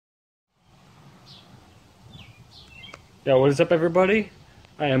Yo, what is up everybody?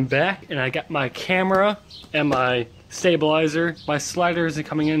 I am back and I got my camera and my stabilizer. My slider isn't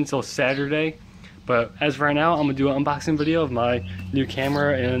coming in until Saturday, but as of right now, I'm gonna do an unboxing video of my new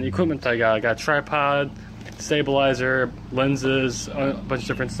camera and equipment that I got. I got a tripod, stabilizer, lenses, a bunch of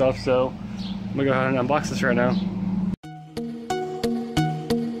different stuff, so I'm gonna go ahead and unbox this right now.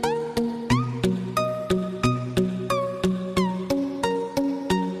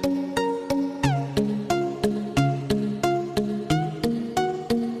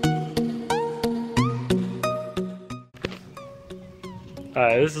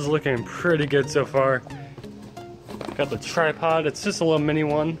 Alright, this is looking pretty good so far. Got the tripod, it's just a little mini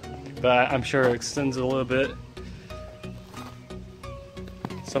one, but I'm sure it extends it a little bit.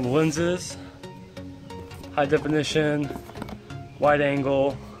 Some lenses, high definition, wide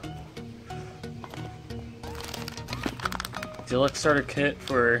angle, deluxe starter kit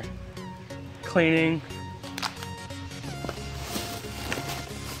for cleaning.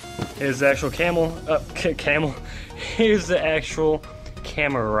 Here's the actual Here's the actual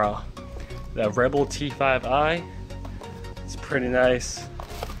camera, the Rebel T5i. It's pretty nice.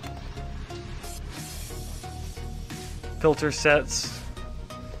 Filter sets,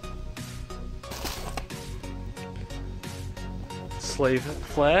 slave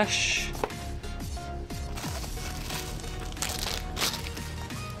flash,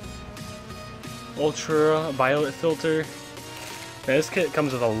 ultraviolet filter. Man, this kit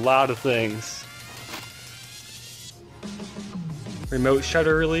comes with a lot of things. Remote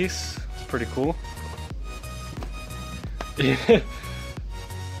shutter release, it's pretty cool.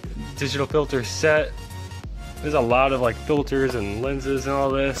 Digital filter set. There's a lot of like filters and lenses and all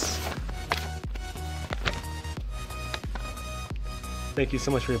this. Thank you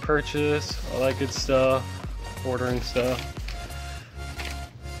so much for your purchase, all that good stuff, ordering stuff.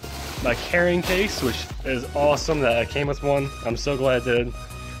 My carrying case, which is awesome that I came with one. I'm so glad I did.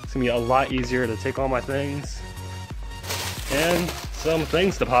 It's gonna be a lot easier to take all my things. And some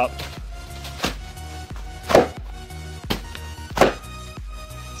things to pop.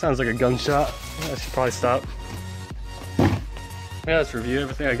 Sounds like a gunshot. I should probably stop. Yeah, let's review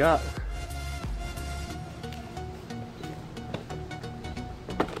everything I got.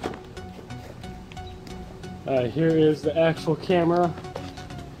 Alright, here is the actual camera.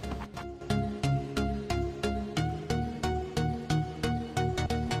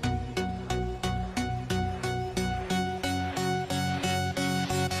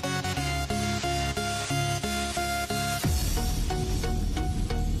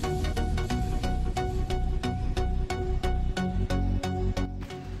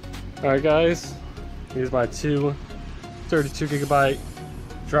 Alright guys, here's my two 32 gigabyte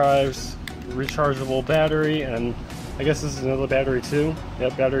drives, rechargeable battery, and I guess this is another battery too.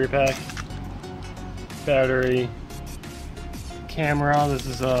 Yep, battery pack, battery, camera, this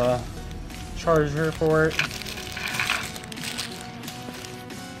is a charger for it.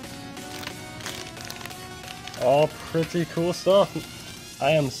 All pretty cool stuff.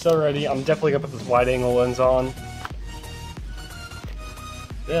 I am so ready. I'm definitely gonna put this wide angle lens on.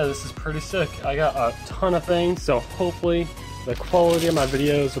 Yeah, this is pretty sick. I got a ton of things, so hopefully the quality of my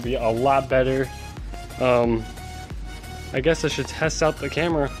videos will be a lot better. I guess I should test out the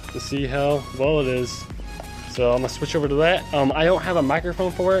camera to see how well it is. So I'm gonna switch over to that. I don't have a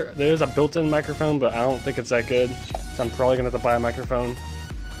microphone for it. There is a built-in microphone, but I don't think it's that good. So I'm probably gonna have to buy a microphone.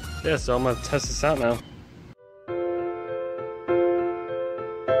 Yeah, so I'm gonna test this out now.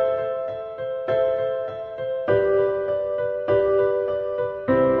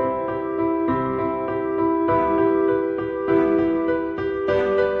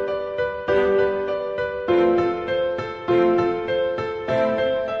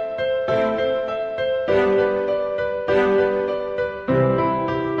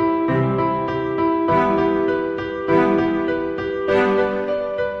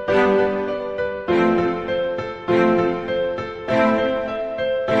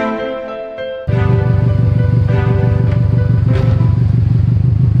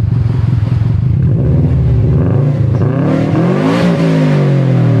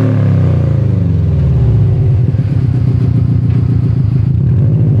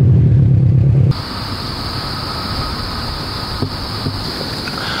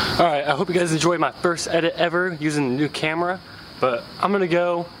 Alright, I hope you guys enjoyed my first edit ever using the new camera, but I'm gonna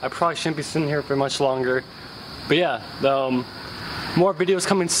go. I probably shouldn't be sitting here for much longer. But yeah, more videos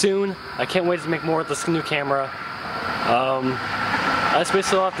coming soon. I can't wait to make more with this new camera. That's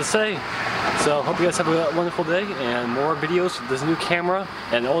basically all I have to say. So hope you guys have a wonderful day, and more videos with this new camera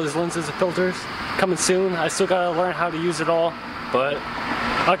and all these lenses and filters coming soon. I still gotta learn how to use it all, but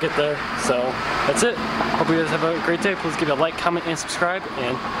I'll get there. So that's it. Hope you guys have a great day. Please give it a like, comment, and subscribe,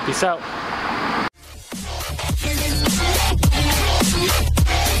 and peace out.